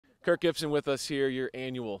Kirk Gibson with us here. Your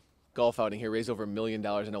annual golf outing here raised over $1 million.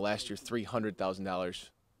 I know last year $300,000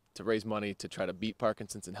 to raise money to try to beat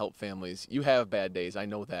Parkinson's and help families. You have bad days, I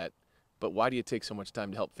know that. But why do you take so much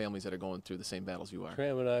time to help families that are going through the same battles you are?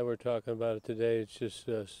 Tram and I were talking about it today. It's just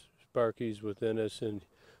Sparky's within us, and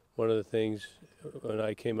one of the things, when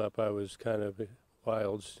I came up, I was kind of a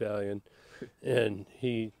wild stallion, and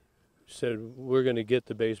he said, we're going to get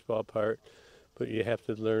the baseball part, but you have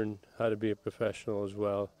to learn how to be a professional as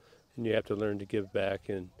well, and you have to learn to give back,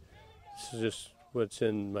 and this is just what's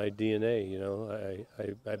in my DNA, you know.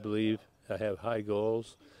 I believe I have high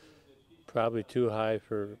goals, probably too high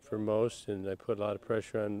for most, and I put a lot of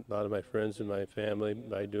pressure on a lot of my friends and my family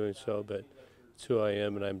by doing so, but it's who I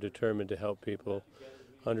am, and I'm determined to help people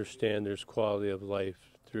understand there's quality of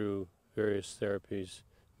life through various therapies,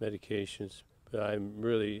 medications, but I'm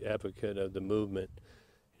really advocate of the movement.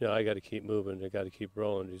 You know, I got to keep moving, I got to keep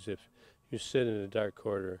rolling, because if you sit in a dark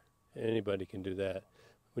corner, anybody can do that.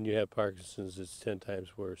 When you have Parkinson's, it's 10 times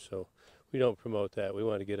worse, so we don't promote that. We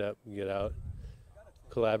want to get up and get out,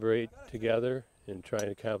 collaborate together, and try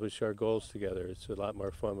and accomplish our goals together. It's a lot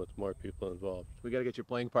more fun with more people involved. We got to get your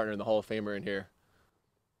playing partner and the Hall of Famer in here.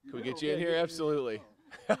 Can we get you in here? Absolutely.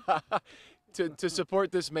 To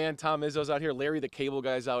support this man, Tom Izzo's out here, Larry the Cable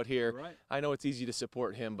Guy's out here. Right. I know it's easy to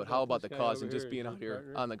support him, but how about the cause and just being out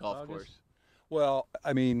here on the golf course? Well,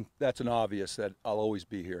 I mean, that's an obvious that I'll always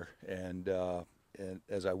be here, and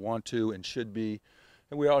as I want to and should be.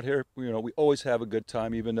 And we're out here, you know, we always have a good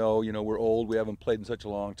time, even though, you know, we're old, we haven't played in such a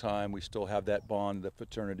long time. We still have that bond, the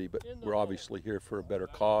fraternity, but we're obviously here for a better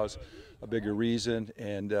cause, a bigger reason.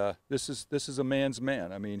 And this is a man's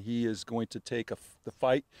man. I mean, he is going to take the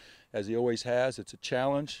fight as he always has. It's a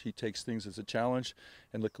challenge. He takes things as a challenge.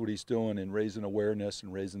 And look what he's doing in raising awareness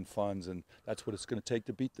and raising funds. And that's what it's going to take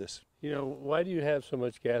to beat this. You know, why do you have so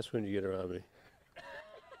much gas when you get around me?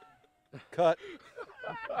 Cut.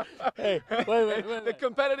 Hey, wait. The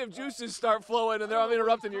competitive juices start flowing, and I'm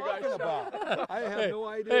interrupting you guys. I have no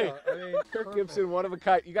idea. Hey, I mean, Kirk Gibson, one of a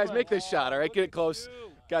kind. You guys make this shot, all right? Get it close.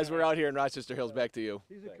 Guys, we're out here in Rochester Hills. Back to you.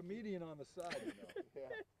 He's a comedian on the side,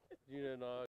 you know. You know.